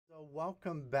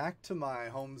Welcome back to my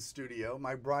home studio,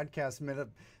 my broadcast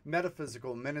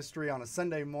metaphysical ministry on a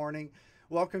Sunday morning.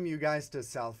 Welcome you guys to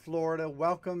South Florida.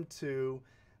 Welcome to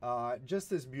just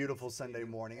this beautiful Sunday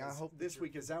morning. I hope this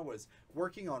week, as I was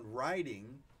working on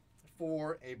writing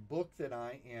for a book that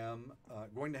I am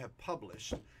going to have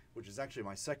published, which is actually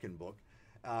my second book,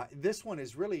 this one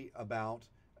is really about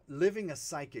living a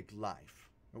psychic life.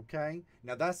 Okay?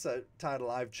 Now that's a title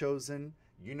I've chosen.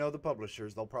 You know the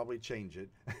publishers, they'll probably change it,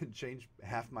 change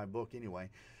half my book anyway.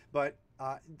 But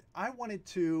I wanted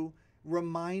to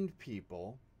remind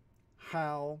people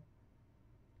how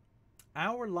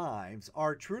our lives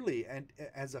are truly, and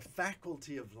as a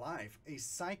faculty of life, a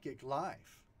psychic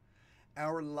life.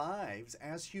 Our lives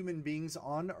as human beings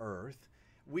on earth,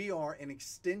 we are an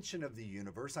extension of the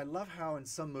universe. I love how in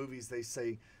some movies they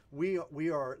say we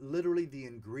are literally the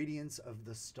ingredients of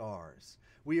the stars.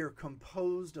 We are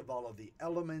composed of all of the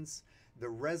elements, the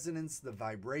resonance, the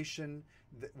vibration.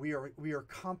 We are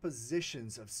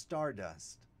compositions of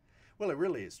stardust. Well, it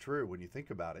really is true when you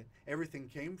think about it. Everything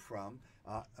came from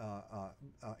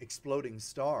exploding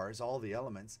stars, all the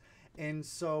elements. And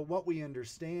so what we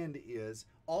understand is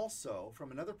also,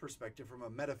 from another perspective, from a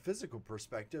metaphysical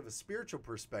perspective, a spiritual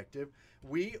perspective,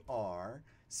 we are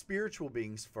spiritual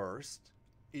beings first.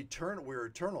 We're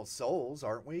eternal souls,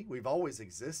 aren't we? We've always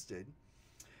existed.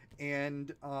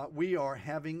 And we are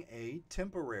having a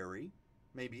temporary,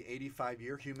 maybe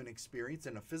 85-year human experience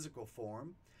in a physical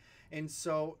form. And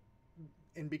so,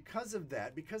 and because of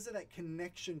that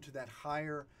connection to that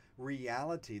higher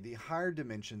reality, the higher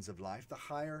dimensions of life, the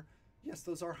higher, yes,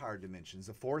 those are higher dimensions,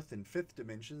 the fourth and fifth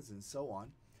dimensions and so on,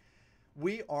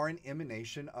 we are an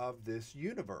emanation of this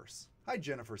universe. Hi,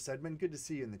 Jennifer Sedman. Good to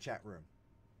see you in the chat room.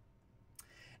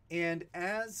 And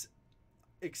as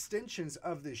extensions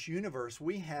of this universe,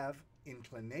 we have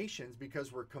inclinations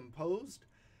because we're composed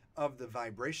of the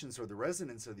vibrations or the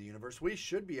resonance of the universe. We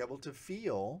should be able to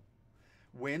feel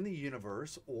when the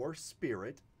universe or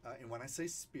spirit, and when I say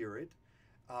spirit,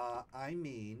 I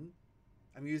mean,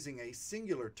 I'm using a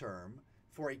singular term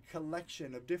for a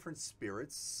collection of different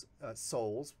spirits,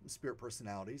 souls, spirit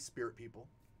personalities, spirit people.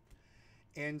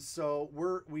 And so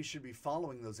we should be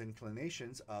following those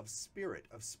inclinations of spirit,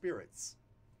 of spirits,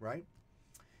 right?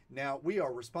 Now, we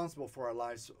are responsible for our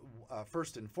lives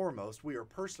first and foremost. We are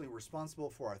personally responsible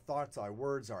for our thoughts, our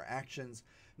words, our actions,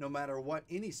 no matter what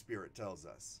any spirit tells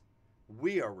us.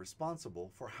 We are responsible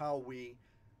for how we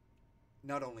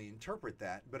not only interpret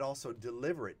that, but also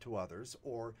deliver it to others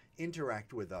or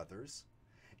interact with others.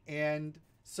 And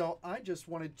so I just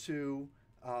wanted to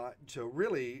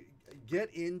really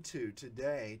get into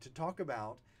today to talk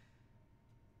about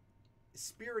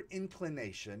spirit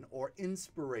inclination or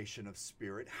inspiration of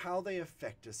spirit, how they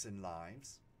affect us in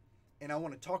lives. And I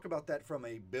want to talk about that from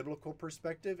a biblical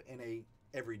perspective and a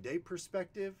everyday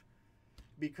perspective,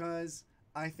 because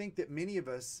I think that many of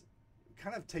us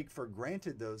kind of take for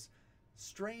granted those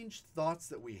strange thoughts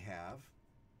that we have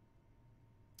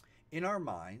in our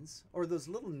minds, or those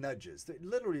little nudges that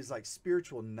literally is like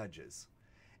spiritual nudges.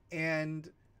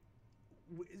 And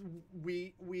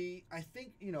I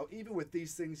think, you know, even with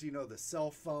these things, you know, the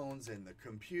cell phones and the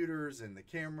computers and the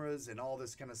cameras and all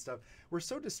this kind of stuff, we're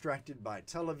so distracted by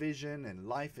television and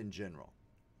life in general.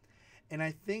 And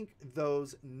I think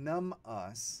those numb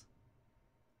us.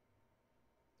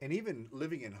 And even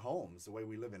living in homes, the way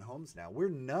we live in homes now, we're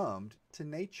numbed to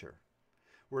nature.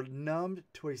 We're numbed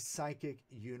to a psychic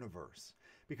universe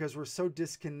because we're so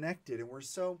disconnected, and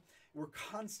we're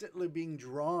constantly being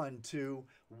drawn to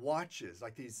watches,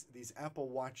 like these Apple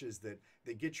watches that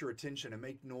get your attention and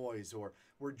make noise, or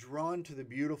we're drawn to the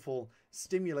beautiful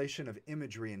stimulation of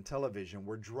imagery in television.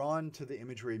 We're drawn to the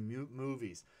imagery in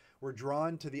movies. We're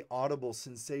drawn to the audible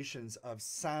sensations of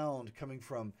sound coming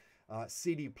from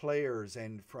CD players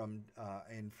and from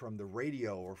the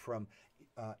radio, or from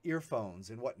earphones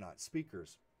and whatnot,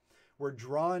 speakers. We're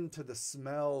drawn to the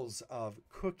smells of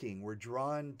cooking. We're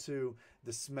drawn to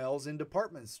the smells in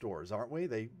department stores, aren't we?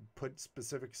 They put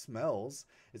specific smells,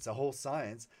 it's a whole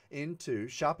science, into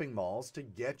shopping malls to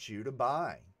get you to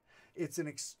buy. It's an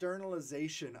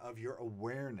externalization of your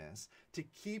awareness to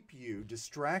keep you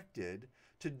distracted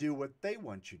to do what they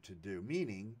want you to do,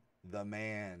 meaning the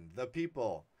man, the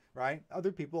people. Right?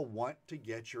 Other people want to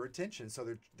get your attention.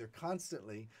 So they're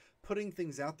constantly putting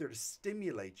things out there to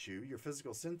stimulate you, your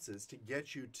physical senses, to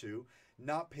get you to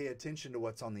not pay attention to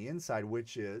what's on the inside,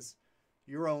 which is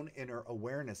your own inner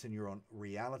awareness and your own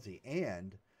reality.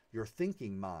 And your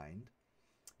thinking mind,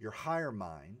 your higher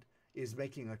mind, is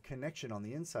making a connection on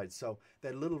the inside. So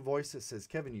that little voice that says,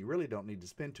 Kevin, you really don't need to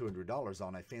spend $200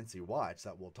 on a fancy watch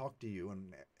that will talk to you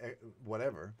and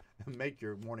whatever, make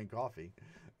your morning coffee.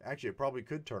 Actually, it probably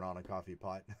could turn on a coffee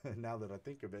pot now that I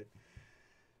think of it.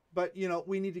 But, you know,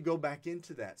 we need to go back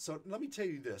into that. So let me tell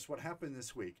you this, what happened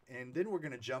this week. And then we're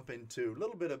going to jump into a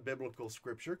little bit of biblical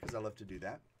scripture, because I love to do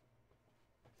that.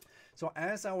 So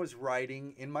as I was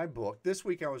writing in my book, this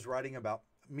week I was writing about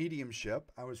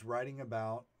mediumship. I was writing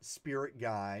about spirit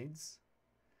guides.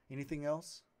 Anything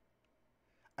else?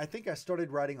 I think I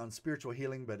started writing on spiritual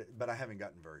healing, but I haven't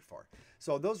gotten very far.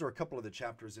 So those are a couple of the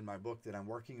chapters in my book that I'm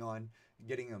working on,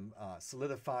 getting them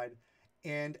solidified.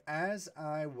 And as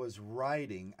I was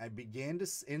writing, I began to,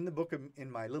 in the book,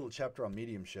 in my little chapter on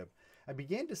mediumship, I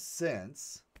began to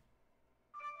sense,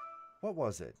 what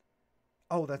was it?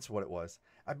 Oh, that's what it was.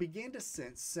 I began to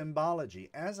sense symbology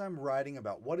as I'm writing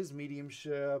about what is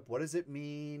mediumship, what does it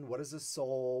mean, what is a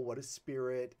soul, what is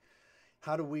spirit,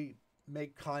 how do we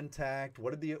make contact,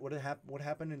 what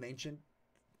happened in ancient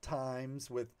times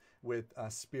with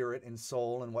spirit and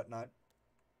soul and whatnot.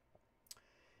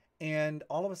 And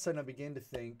all of a sudden I began to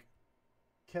think,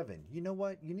 Kevin, you know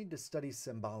what? You need to study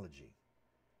symbology.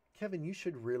 Kevin, you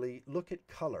should really look at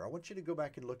color. I want you to go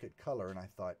back and look at color. And I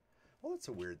thought, well, that's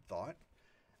a weird thought.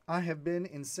 I have been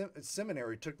in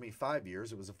seminary. It took me 5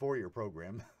 years. It was a 4-year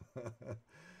program.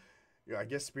 Yeah, I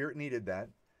guess spirit needed that.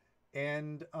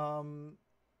 And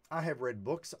I have read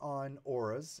books on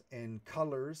auras and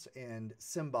colors and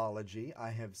symbology.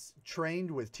 I have trained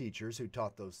with teachers who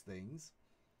taught those things.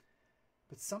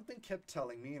 But something kept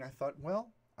telling me, and I thought,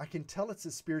 well, I can tell it's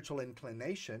a spiritual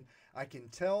inclination. I can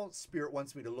tell spirit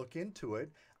wants me to look into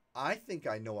it. I think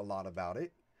I know a lot about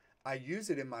it. I use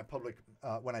it in my public,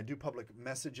 when I do public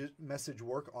message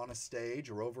work on a stage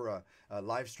or over a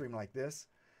live stream like this.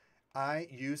 I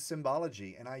use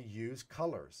symbology and I use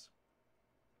colors.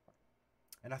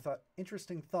 And I thought,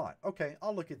 interesting thought. Okay,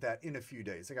 I'll look at that in a few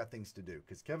days. I got things to do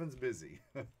because Kevin's busy.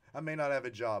 I may not have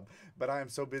a job, but I am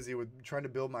so busy with trying to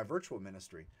build my virtual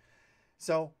ministry.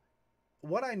 So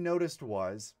what I noticed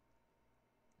was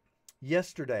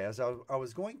yesterday, as I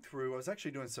was going through, I was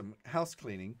actually doing some house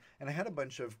cleaning, and I had a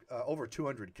bunch of over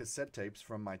 200 cassette tapes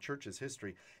from my church's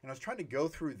history. And I was trying to go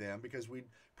through them because we'd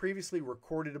previously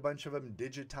recorded a bunch of them,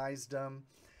 digitized them.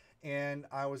 And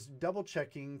I was double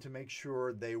checking to make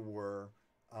sure they were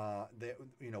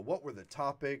what were the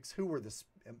topics, who were the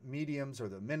mediums or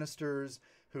the ministers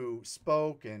who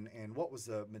spoke, and what was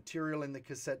the material in the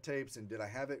cassette tapes, and did I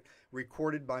have it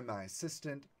recorded by my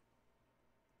assistant?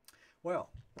 Well,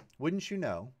 wouldn't you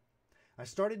know, I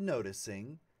started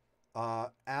noticing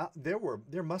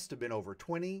there must have been over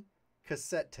 20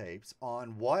 cassette tapes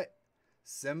on what?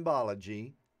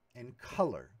 Symbology and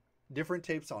color. Different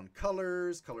tapes on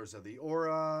colors of the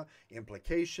aura,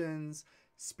 implications,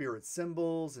 spirit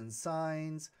symbols and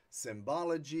signs,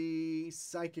 symbology,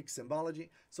 psychic symbology.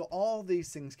 So all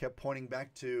these things kept pointing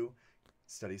back to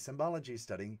study symbology,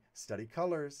 study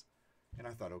colors. And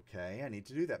I thought, okay, I need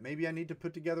to do that. Maybe I need to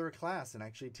put together a class and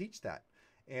actually teach that.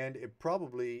 And it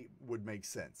probably would make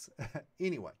sense.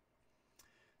 Anyway,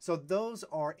 so those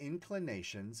are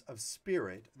inclinations of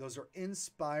spirit. Those are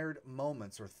inspired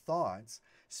moments or thoughts.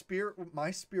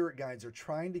 My spirit guides are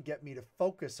trying to get me to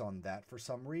focus on that for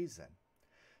some reason.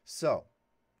 So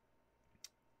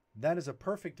that is a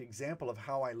perfect example of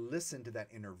how I listen to that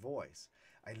inner voice.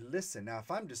 I listen. Now,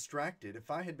 if I'm distracted, if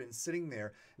I had been sitting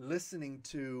there listening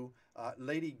to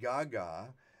Lady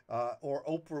Gaga or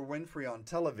Oprah Winfrey on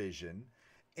television,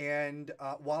 and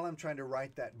while I'm trying to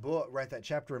write that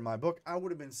chapter in my book, I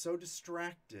would have been so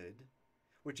distracted,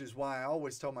 which is why I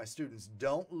always tell my students,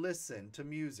 don't listen to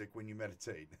music when you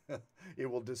meditate. It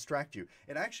will distract you.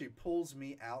 It actually pulls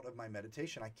me out of my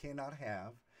meditation. I cannot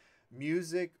have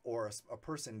music or a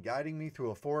person guiding me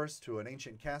through a forest to an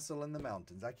ancient castle in the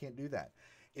mountains. I can't do that.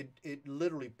 It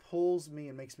literally pulls me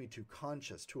and makes me too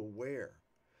conscious, too aware.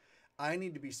 I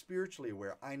need to be spiritually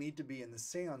aware. I need to be in the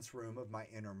seance room of my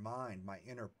inner mind, my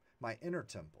inner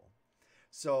temple.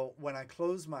 So when I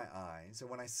close my eyes and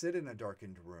when I sit in a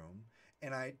darkened room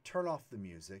and I turn off the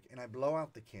music and I blow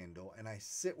out the candle and I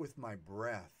sit with my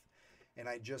breath and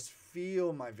I just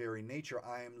feel my very nature,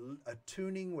 I am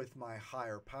attuning with my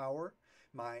higher power,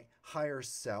 my higher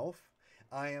self.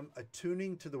 I am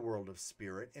attuning to the world of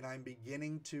spirit, and I'm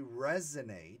beginning to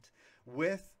resonate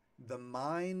with the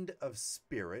mind of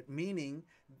spirit, meaning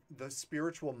the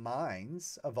spiritual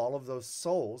minds of all of those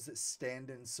souls that stand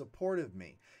in support of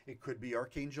me. It could be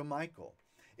Archangel Michael.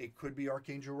 It could be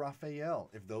Archangel Raphael,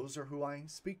 if those are who I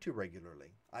speak to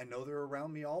regularly. I know they're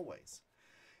around me always.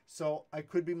 So I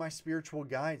could be my spiritual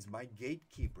guides, my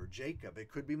gatekeeper, Jacob. It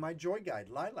could be my joy guide,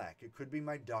 Lilac. It could be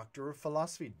my doctor of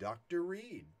philosophy, Dr.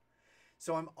 Reed.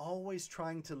 So I'm always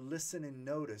trying to listen and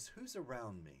notice who's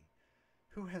around me,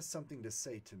 who has something to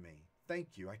say to me.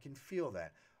 Thank you. I can feel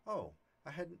that. Oh,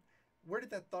 I hadn't. Where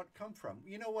did that thought come from?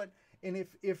 You know what? And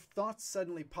if thoughts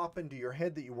suddenly pop into your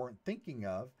head that you weren't thinking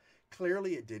of,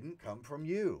 clearly it didn't come from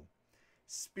you.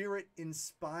 Spirit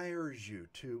inspires you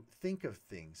to think of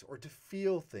things or to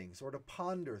feel things or to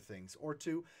ponder things or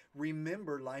to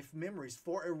remember life memories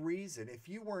for a reason. If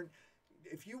you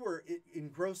were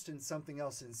engrossed in something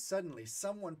else and suddenly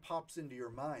someone pops into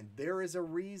your mind, there is a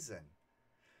reason.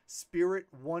 Spirit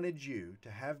wanted you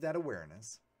to have that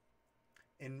awareness.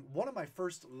 And one of my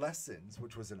first lessons,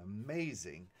 which was an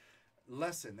amazing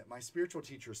lesson that my spiritual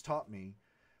teachers taught me,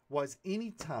 was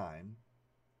anytime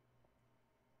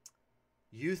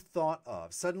you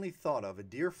suddenly thought of a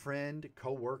dear friend,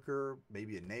 coworker,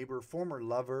 maybe a neighbor, former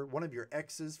lover, one of your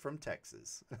exes from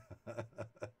Texas.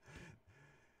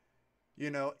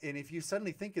 And if you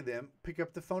suddenly think of them, pick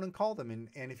up the phone and call them.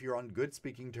 And if you're on good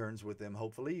speaking terms with them,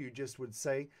 hopefully, you just would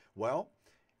say, well,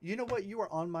 you know what? You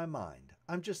are on my mind.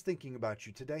 I'm just thinking about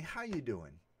you today. How you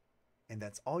doing? And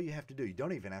that's all you have to do. You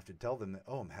don't even have to tell them that,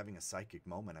 oh, I'm having a psychic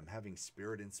moment. I'm having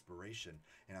spirit inspiration,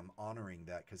 and I'm honoring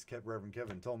that because Reverend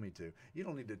Kevin told me to. You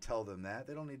don't need to tell them that.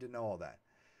 They don't need to know all that.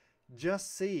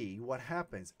 Just see what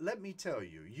happens. Let me tell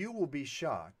you, you will be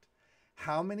shocked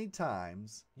how many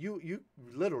times, you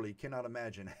literally cannot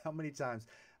imagine how many times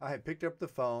I had picked up the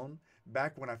phone.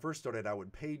 Back when I first started, I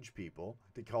would page people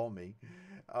to call me.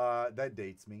 That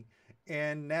dates me.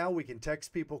 And now we can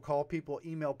text people, call people,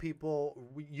 email people.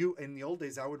 In the old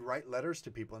days, I would write letters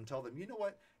to people and tell them, you know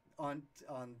what?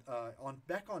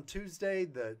 Back on Tuesday,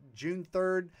 the June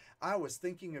 3rd, I was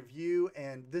thinking of you,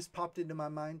 and this popped into my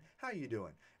mind. How you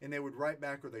doing? And they would write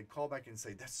back, or they'd call back and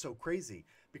say, that's so crazy,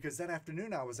 because that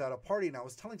afternoon I was at a party and I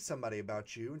was telling somebody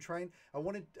about you and I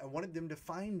wanted them to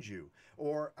find you,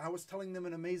 or I was telling them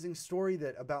an amazing story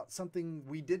about something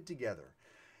we did together.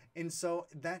 And so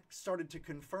that started to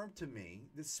confirm to me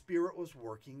the Spirit was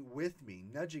working with me,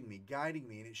 nudging me, guiding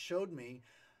me, and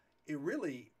it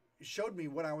really showed me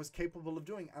what I was capable of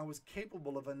doing. I was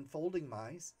capable of unfolding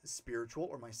my spiritual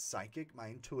or my psychic, my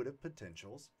intuitive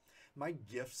potentials, my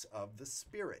gifts of the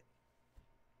Spirit.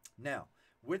 Now,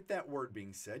 with that word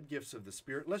being said, gifts of the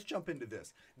Spirit, let's jump into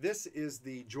this. This is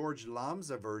the George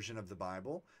Lambsa version of the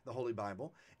Bible, the Holy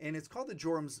Bible, and it's called the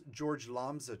George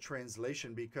Lambsa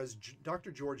translation because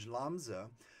Dr. George Lambsa,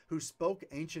 who spoke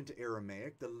ancient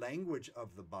Aramaic, the language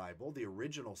of the Bible, the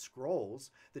original scrolls,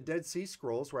 the Dead Sea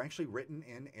Scrolls were actually written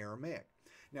in Aramaic.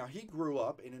 Now, he grew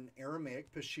up in an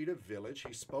Aramaic Peshitta village.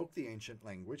 He spoke the ancient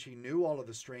language. He knew all of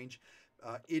the strange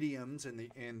idioms and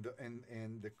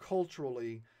the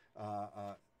culturally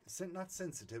not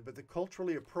sensitive, but the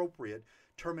culturally appropriate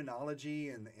terminology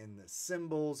and the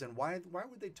symbols. And why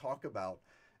would they talk about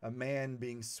a man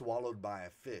being swallowed by a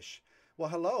fish? Well,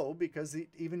 hello, because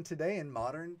even today in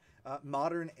modern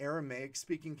Aramaic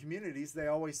speaking communities, they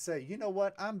always say, you know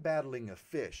what, I'm battling a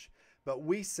fish. But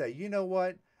we say, you know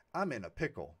what, I'm in a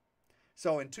pickle.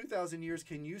 So in 2,000 years,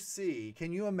 can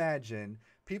you imagine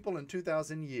people in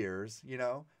 2,000 years,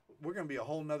 we're going to be a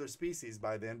whole nother species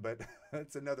by then, but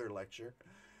that's another lecture.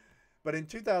 But in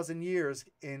 2,000 years,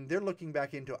 and they're looking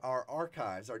back into our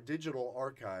archives, our digital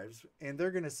archives, and they're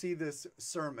going to see this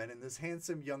sermon and this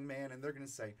handsome young man, and they're going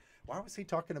to say, why was he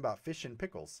talking about fish and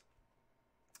pickles?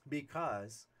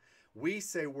 Because we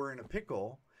say we're in a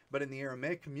pickle, but in the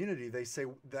Aramaic community, they say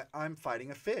that I'm fighting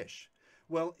a fish.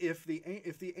 Well, if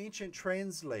the ancient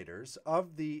translators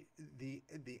of the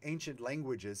ancient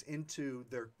languages into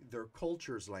their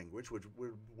culture's language, which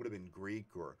would have been Greek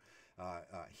or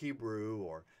Hebrew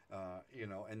or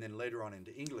and then later on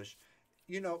into English,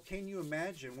 can you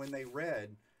imagine when they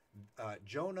read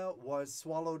Jonah was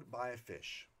swallowed by a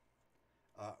fish,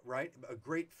 right? A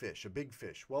great fish, a big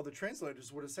fish. Well, the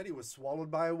translators would have said he was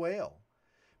swallowed by a whale.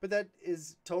 But that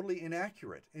is totally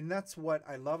inaccurate. And that's what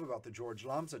I love about the George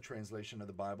Lambsa translation of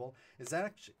the Bible, is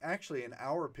that actually, in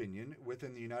our opinion,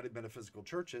 within the United Metaphysical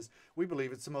Churches, we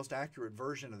believe it's the most accurate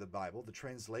version of the Bible. The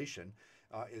translation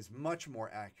is much more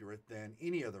accurate than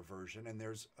any other version. And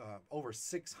there's over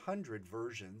 600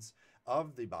 versions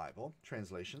of the Bible,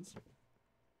 translations.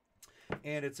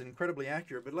 And it's incredibly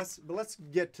accurate. But let's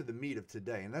get to the meat of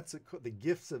today. And that's the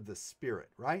gifts of the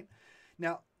Spirit, right?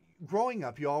 Now, growing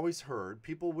up, you always heard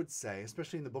people would say,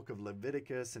 especially in the book of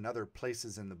Leviticus and other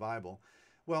places in the Bible,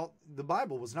 well, the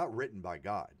Bible was not written by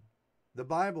God. The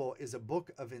Bible is a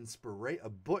book of inspiration.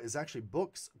 Is actually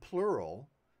books, plural,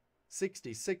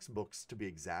 66 books to be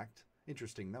exact.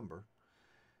 Interesting number.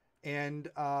 And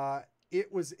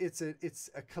it's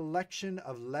a collection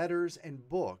of letters and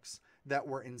books that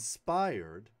were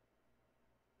inspired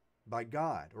by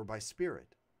God or by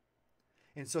Spirit.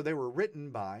 And so they were written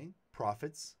by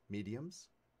prophets, mediums,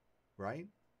 right?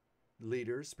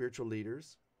 Leaders, spiritual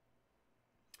leaders,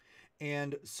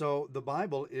 And so the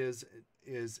Bible is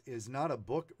not a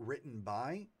book written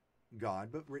by God,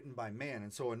 but written by man.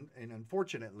 And so, and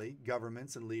unfortunately,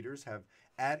 governments and leaders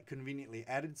have conveniently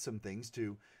added some things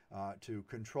to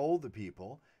control the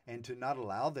people and to not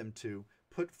allow them to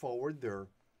put forward their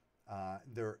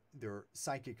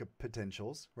psychic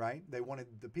potentials, right? They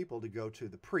wanted the people to go to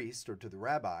the priest or to the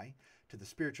rabbi, to the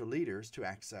spiritual leaders, to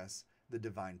access the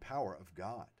divine power of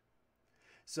God.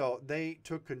 So they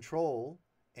took control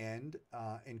and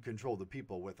control the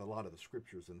people with a lot of the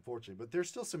scriptures, unfortunately. But there's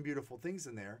still some beautiful things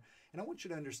in there. And I want you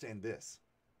to understand this.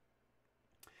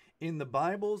 In the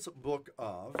Bible's book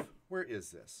of, where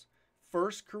is this?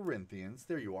 1 Corinthians,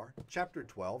 there you are, chapter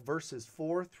 12, verses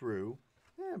 4 through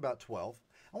about 12.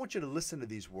 I want you to listen to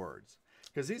these words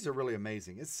because these are really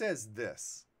amazing. It says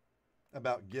this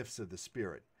about gifts of the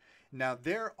Spirit. Now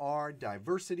there are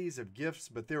diversities of gifts,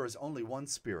 but there is only one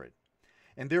Spirit.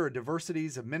 And there are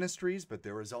diversities of ministries, but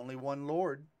there is only one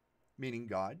Lord, meaning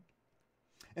God.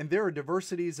 And there are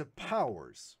diversities of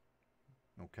powers,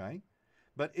 okay?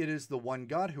 But it is the one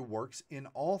God who works in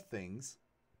all things,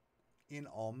 in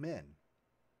all men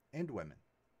and women.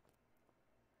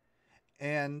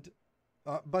 And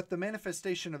but the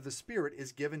manifestation of the Spirit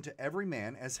is given to every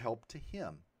man as help to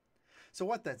him. So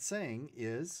what that's saying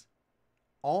is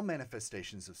all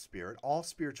manifestations of Spirit, all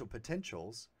spiritual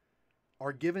potentials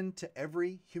are given to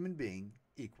every human being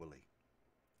equally.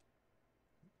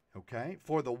 Okay?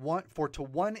 For to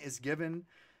one is given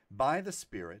by the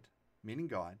Spirit, meaning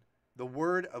God, the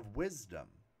word of wisdom,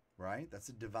 right? That's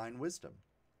a divine wisdom.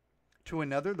 To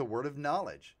another, the word of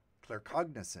knowledge, clear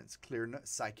cognizance, clear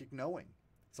psychic knowing.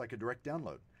 It's like a direct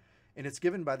download. And it's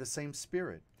given by the same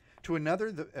Spirit. To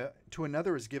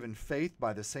another is given faith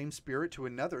by the same Spirit. To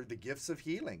another, the gifts of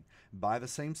healing by the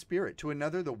same Spirit. To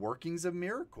another, the workings of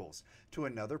miracles. To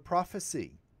another,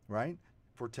 prophecy, right?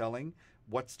 Foretelling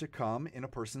what's to come in a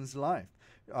person's life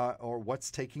or what's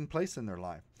taking place in their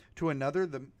life. To another,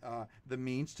 the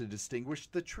means to distinguish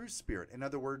the true spirit. In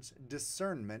other words,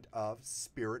 discernment of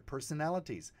spirit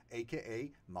personalities,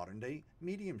 aka modern-day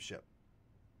mediumship.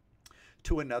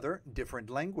 To another,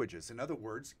 different languages. In other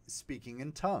words, speaking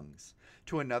in tongues.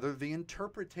 To another, the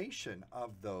interpretation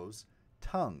of those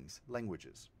tongues,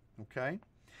 languages. Okay?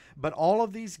 But all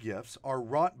of these gifts are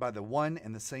wrought by the one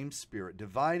and the same Spirit,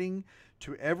 dividing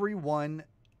to every one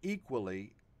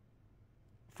equally.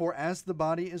 For as the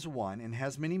body is one and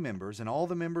has many members, and all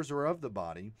the members are of the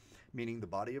body, meaning the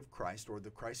body of Christ or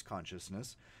the Christ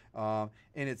consciousness, and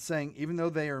it's saying, even though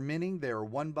they are many, they are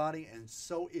one body, and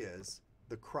so is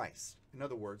the Christ. In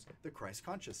other words, the Christ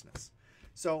consciousness.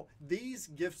 So these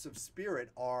gifts of Spirit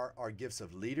are gifts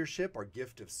of leadership, our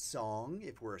gift of song,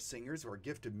 if we're singers, or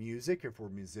gift of music, if we're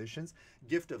musicians,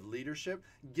 gift of leadership,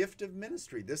 gift of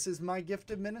ministry. This is my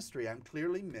gift of ministry. I'm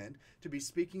clearly meant to be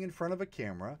speaking in front of a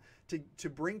camera to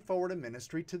bring forward a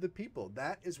ministry to the people.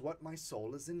 That is what my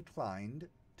soul is inclined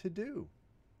to do.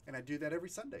 And I do that every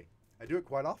Sunday. I do it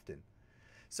quite often.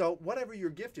 So whatever your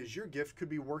gift is, your gift could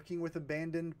be working with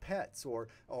abandoned pets or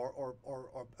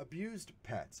abused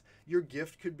pets. Your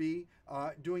gift could be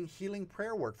doing healing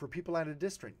prayer work for people out of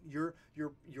district. Your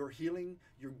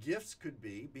gifts could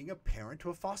be being a parent to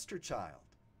a foster child,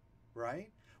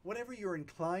 right? Whatever you're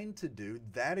inclined to do,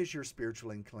 that is your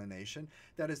spiritual inclination.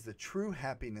 That is the true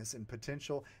happiness and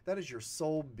potential. That is your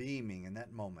soul beaming in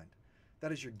that moment.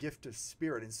 That is your gift of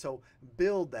Spirit. And so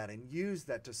build that and use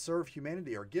that to serve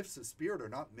humanity. Our gifts of Spirit are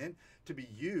not meant to be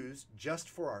used just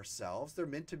for ourselves. They're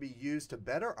meant to be used to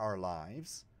better our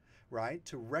lives, right?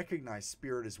 To recognize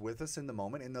Spirit is with us in the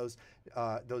moment in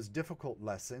those difficult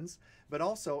lessons. But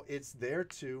also it's there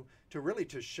to really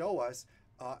show us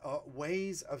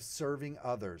ways of serving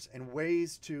others and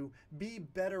ways to be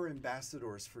better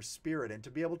ambassadors for Spirit and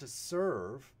to be able to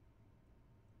serve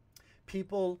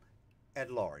people at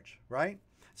large, right?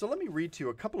 So let me read to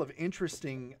you a couple of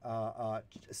interesting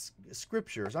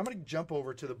scriptures. I'm going to jump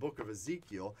over to the book of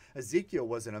Ezekiel. Ezekiel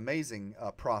was an amazing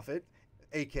prophet,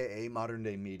 aka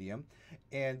modern-day medium.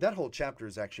 And that whole chapter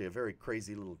is actually a very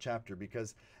crazy little chapter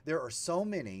because there are so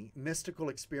many mystical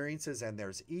experiences, and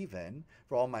there's even,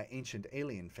 for all my ancient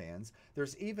alien fans,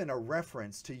 there's even a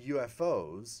reference to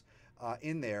UFOs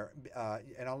in there,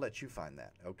 and I'll let you find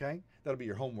that, okay? That'll be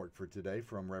your homework for today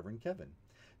from Reverend Kevin.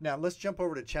 Now, let's jump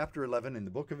over to chapter 11 in the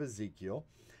book of Ezekiel.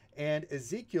 And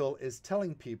Ezekiel is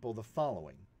telling people the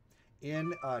following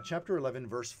in chapter 11,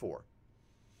 verse 4.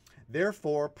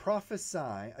 Therefore,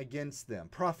 prophesy against them.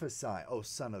 Prophesy, O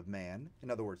son of man. In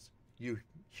other words, you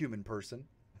human person.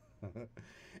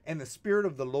 And the Spirit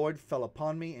of the Lord fell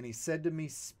upon me, and he said to me,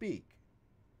 speak.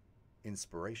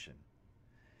 Inspiration.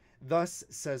 Thus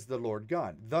says the Lord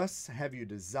God, thus have you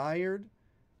desired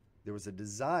There was a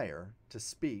desire to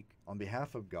speak on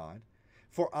behalf of God.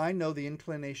 For I know the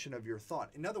inclination of your thought.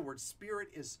 In other words, spirit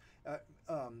is,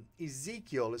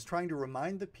 Ezekiel is trying to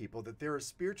remind the people that there is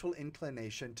spiritual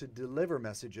inclination to deliver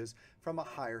messages from a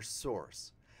higher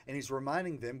source. And he's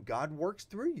reminding them, God works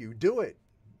through you. Do it.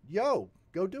 Yo,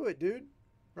 go do it, dude.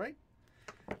 Right?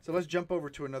 So let's jump over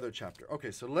to another chapter.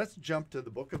 Okay, so let's jump to the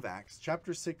book of Acts,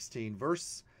 chapter 16,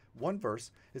 one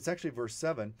verse. It's actually verse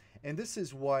 7. And this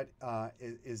is what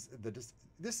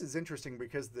this is interesting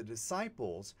because the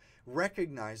disciples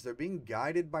recognize they're being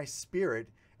guided by Spirit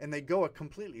and they go a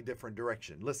completely different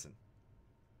direction. Listen.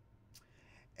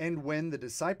 And when the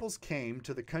disciples came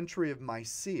to the country of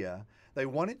Mysia, they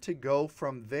wanted to go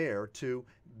from there to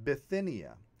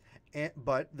Bithynia,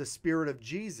 but the Spirit of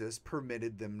Jesus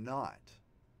permitted them not.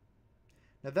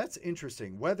 Now that's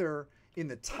interesting. Whether in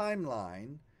the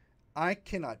timeline, I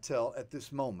cannot tell at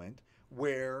this moment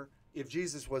where if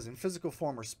Jesus was in physical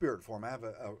form or spirit form.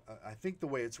 I think the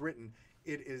way it's written,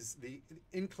 it is the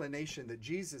inclination that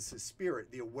Jesus is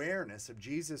spirit, the awareness of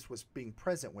Jesus was being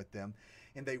present with them,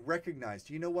 and they recognized,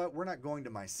 you know what, we're not going to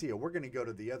Mysia, we're going to go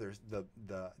to the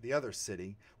other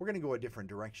city, we're going to go a different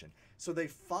direction. So they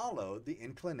followed the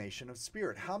inclination of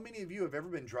spirit. How many of you have ever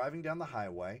been driving down the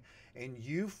highway and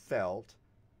you felt,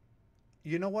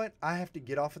 you know what, I have to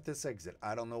get off at this exit.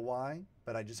 I don't know why,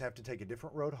 but I just have to take a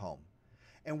different road home.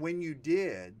 And when you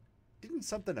did, didn't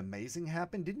something amazing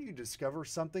happen? Didn't you discover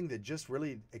something that just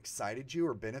really excited you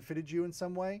or benefited you in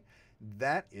some way?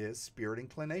 That is spirit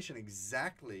inclination,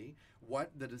 exactly what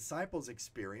the disciples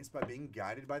experienced by being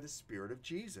guided by the Spirit of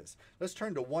Jesus. Let's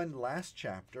turn to one last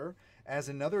chapter as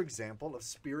another example of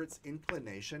Spirit's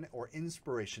inclination or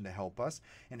inspiration to help us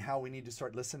and how we need to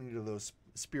start listening to those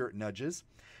Spirit nudges.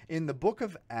 In the book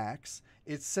of Acts,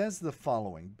 it says the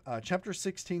following, chapter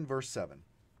 16, verse 7.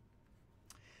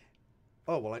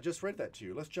 Oh, well, I just read that to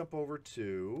you. Let's jump over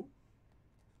to,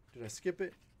 did I skip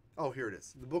it? Oh, here it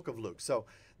is, the book of Luke. So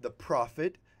the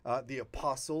prophet, the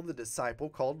apostle, the disciple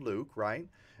called Luke, right,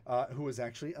 who was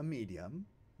actually a medium,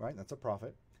 right, that's a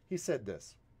prophet. He said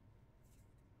this,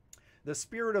 "The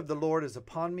Spirit of the Lord is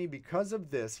upon me. Because of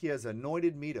this, he has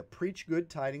anointed me to preach good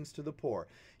tidings to the poor.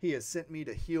 He has sent me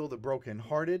to heal the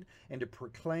brokenhearted and to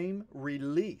proclaim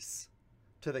release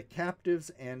to the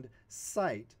captives and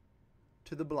sight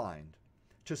to the blind,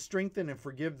 to strengthen and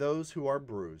forgive those who are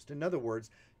bruised." In other words,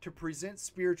 to present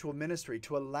spiritual ministry,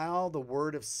 to allow the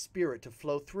word of Spirit to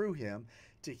flow through him,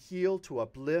 to heal, to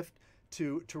uplift,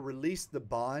 to release the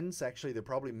bonds. Actually, they're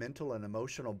probably mental and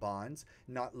emotional bonds,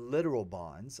 not literal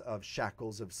bonds of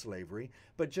shackles of slavery,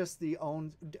 but just the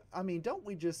own. I mean, don't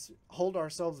we just hold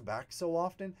ourselves back so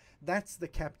often? That's the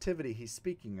captivity he's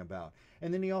speaking about.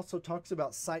 And then he also talks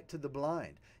about sight to the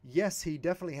blind. Yes, he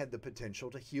definitely had the potential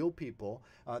to heal people.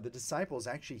 The disciples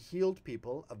actually healed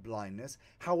people of blindness.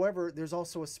 However, there's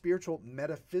also a spiritual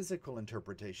metaphysical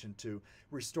interpretation to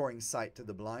restoring sight to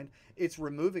the blind. It's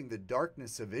removing the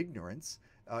darkness of ignorance,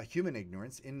 human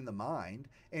ignorance in the mind,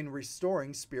 and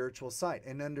restoring spiritual sight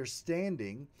and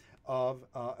understanding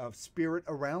of spirit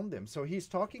around them. So he's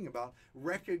talking about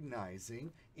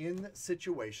recognizing in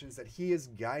situations that he is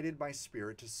guided by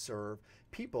Spirit to serve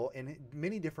people in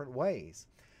many different ways.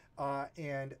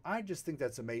 And I just think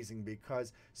that's amazing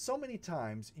because so many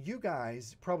times you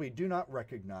guys probably do not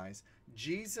recognize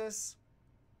Jesus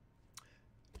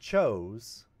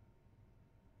chose,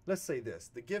 let's say this,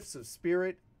 the gifts of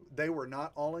Spirit, they were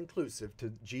not all inclusive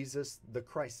to Jesus, the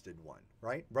Christed one,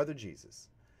 right? Brother Jesus.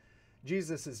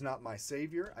 Jesus is not my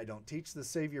Savior. I don't teach the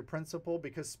Savior principle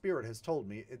because Spirit has told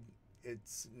me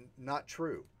it's not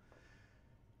true.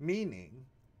 Meaning,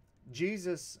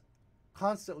 Jesus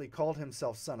constantly called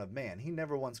himself Son of Man. He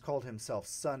never once called himself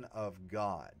Son of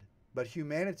God. But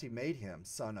humanity made him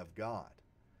Son of God.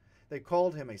 They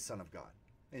called him a Son of God.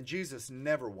 And Jesus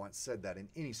never once said that. In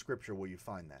any scripture will you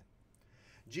find that.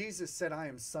 Jesus said, I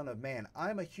am Son of Man.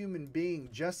 I'm a human being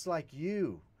just like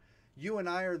you. You and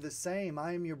I are the same.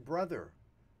 I am your brother.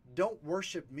 Don't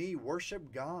worship me,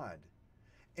 worship God.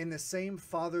 And the same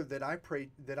Father that I pray,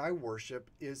 that I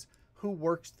worship is who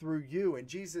works through you. And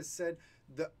Jesus said,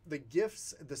 the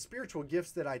gifts, the spiritual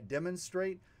gifts that I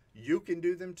demonstrate, you can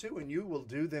do them too, and you will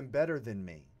do them better than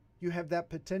me. You have that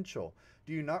potential.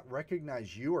 Do you not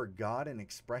recognize you are God in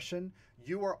expression?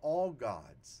 You are all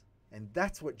gods. And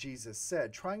that's what Jesus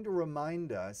said, trying to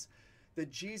remind us that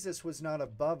Jesus was not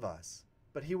above us,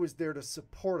 but he was there to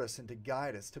support us and to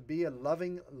guide us, to be a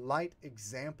loving light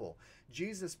example.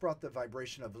 Jesus brought the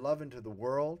vibration of love into the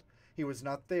world. He was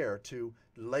not there to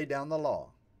lay down the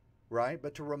law, right?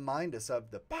 But to remind us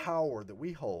of the power that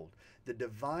we hold, the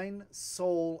divine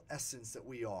soul essence that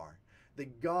we are, the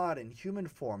God in human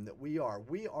form that we are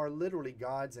literally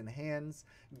God's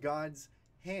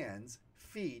hands,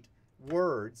 feet,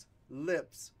 words,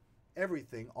 lips,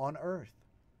 everything on earth.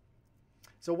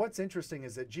 So what's interesting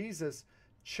is that Jesus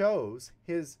chose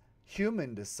his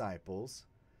human disciples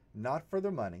not for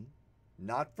their money,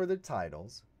 not for the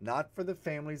titles, not for the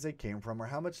families they came from, or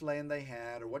how much land they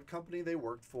had, or what company they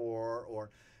worked for, or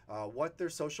what their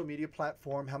social media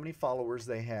platform, how many followers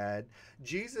they had.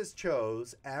 Jesus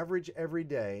chose average,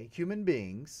 everyday human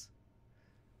beings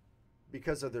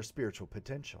because of their spiritual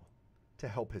potential to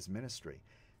help his ministry.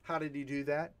 How did he do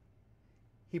that?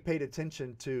 He paid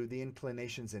attention to the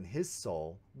inclinations in his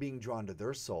soul being drawn to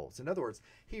their souls. In other words,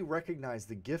 he recognized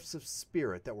the gifts of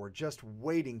spirit that were just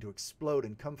waiting to explode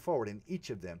and come forward in each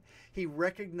of them. He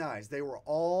recognized they were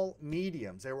all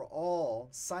mediums. They were all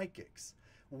psychics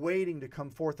waiting to come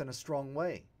forth in a strong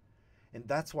way. And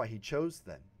that's why he chose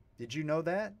them. Did you know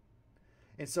that?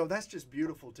 And so that's just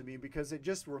beautiful to me, because it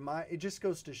just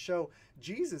goes to show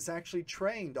Jesus actually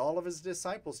trained all of his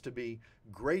disciples to be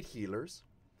great healers,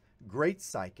 great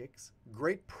psychics,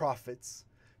 great prophets,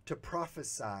 to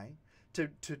prophesy,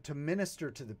 to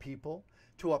minister to the people,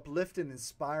 to uplift and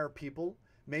inspire people,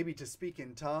 maybe to speak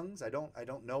in tongues. I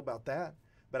don't know about that,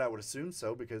 but I would assume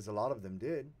so, because a lot of them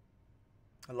did.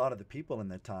 A lot of the people in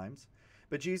the times.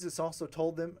 But Jesus also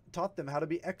taught them how to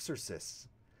be exorcists,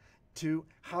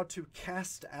 how to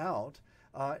cast out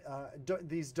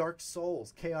these dark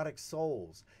souls, chaotic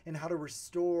souls, and how to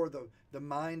restore the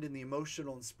mind and the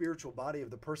emotional and spiritual body of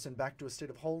the person back to a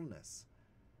state of wholeness.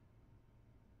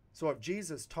 So if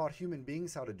Jesus taught human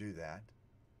beings how to do that,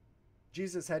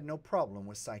 Jesus had no problem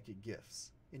with psychic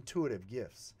gifts, intuitive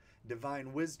gifts,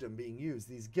 divine wisdom being used,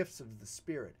 these gifts of the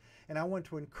Spirit. And I want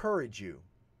to encourage you.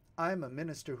 I'm a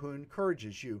minister who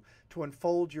encourages you to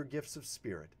unfold your gifts of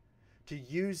Spirit, to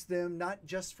use them not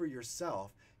just for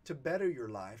yourself, to better your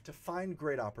life, to find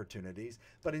great opportunities,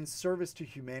 but in service to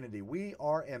humanity. We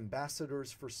are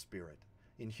ambassadors for Spirit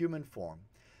in human form.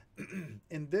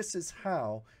 And this is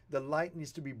how the light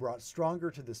needs to be brought stronger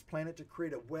to this planet, to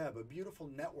create a web, a beautiful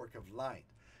network of light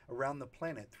around the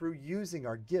planet through using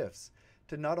our gifts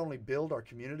to not only build our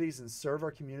communities and serve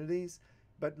our communities,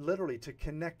 but literally to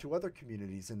connect to other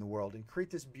communities in the world and create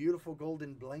this beautiful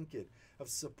golden blanket of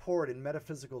support and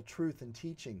metaphysical truth and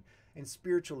teaching and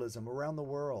spiritualism around the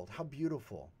world. How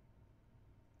beautiful.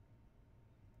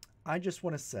 I just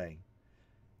want to say,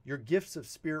 your gifts of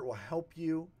Spirit will help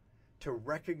you to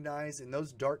recognize in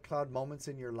those dark cloud moments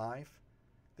in your life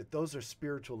that those are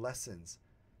spiritual lessons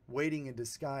waiting in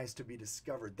disguise to be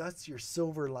discovered. That's your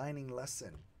silver lining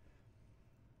lesson.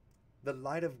 The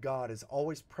light of God is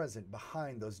always present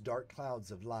behind those dark clouds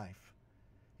of life.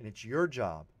 And it's your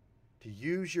job to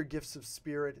use your gifts of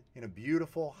Spirit in a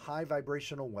beautiful, high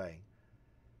vibrational way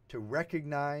to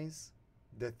recognize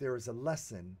that there is a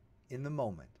lesson in the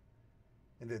moment,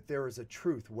 and that there is a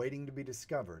truth waiting to be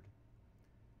discovered,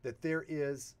 that there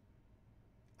is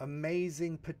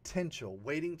amazing potential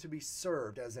waiting to be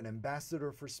served as an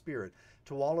ambassador for Spirit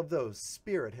to all of those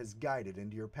Spirit has guided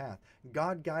into your path.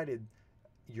 God guided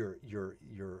your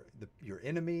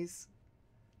enemies,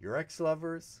 your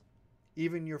ex-lovers,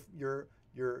 even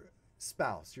your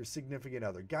spouse, your significant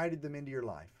other, guided them into your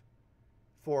life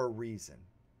for a reason,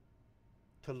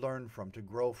 to learn from, to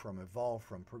grow from, evolve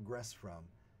from, progress from,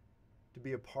 to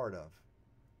be a part of.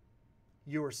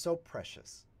 You are so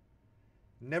precious.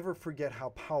 Never forget how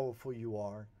powerful you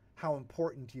are, how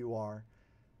important you are.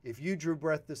 If you drew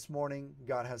breath this morning,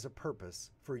 God has a purpose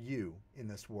for you in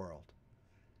this world.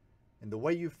 And the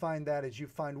way you find that is you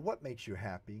find what makes you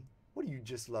happy. What do you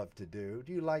just love to do?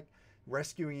 Do you like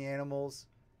rescuing animals,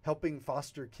 helping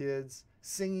foster kids,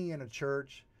 singing in a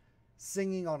church,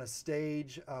 singing on a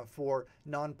stage for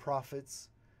nonprofits?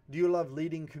 Do you love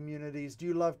leading communities? Do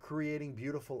you love creating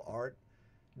beautiful art?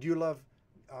 Do you love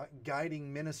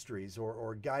guiding ministries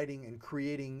or guiding and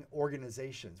creating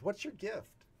organizations? What's your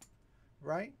gift,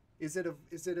 right? Is it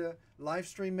a live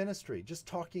stream ministry, just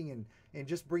talking and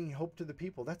just bringing hope to the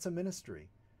people? That's a ministry.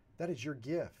 That is your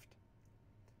gift.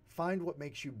 Find what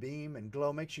makes you beam and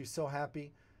glow, makes you so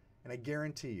happy, and I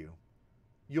guarantee you,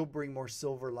 you'll bring more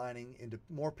silver lining into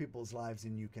more people's lives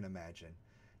than you can imagine.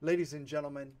 Ladies and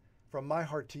gentlemen, from my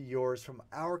heart to yours, from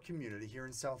our community here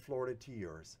in South Florida to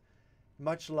yours,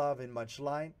 much love and much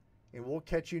light, and we'll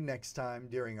catch you next time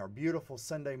during our beautiful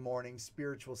Sunday morning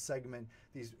spiritual segment,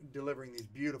 delivering these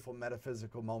beautiful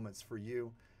metaphysical moments for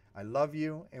you. I love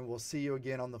you, and we'll see you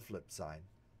again on the flip side.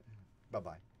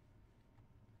 Bye-bye.